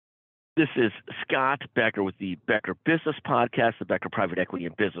This is Scott Becker with the Becker Business Podcast, the Becker Private Equity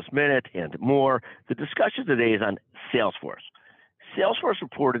and Business Minute, and more. The discussion today is on Salesforce. Salesforce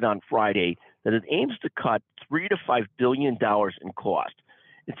reported on Friday that it aims to cut $3 to $5 billion in cost.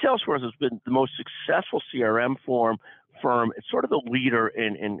 And Salesforce has been the most successful CRM firm. It's sort of the leader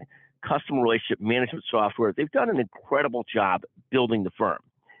in customer relationship management software. They've done an incredible job building the firm.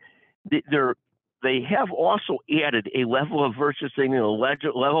 They have also added a level of virtuousness, a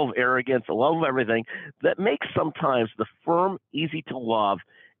level of arrogance, a level of everything that makes sometimes the firm easy to love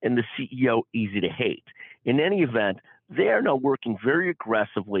and the CEO easy to hate. In any event, they are now working very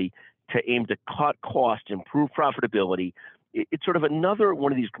aggressively to aim to cut costs, improve profitability. It's sort of another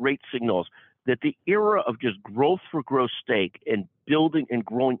one of these great signals that the era of just growth for growth's sake and building and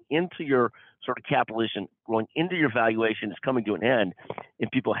growing into your sort of capitalization, growing into your valuation is coming to an end,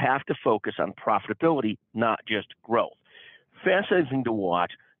 and people have to focus on profitability, not just growth. Fascinating thing to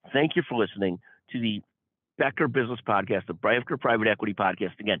watch. Thank you for listening to the Becker Business Podcast, the Becker Private Equity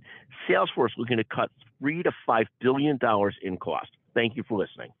Podcast. Again, Salesforce looking to cut $3 to $5 billion in cost. Thank you for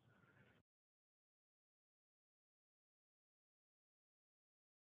listening.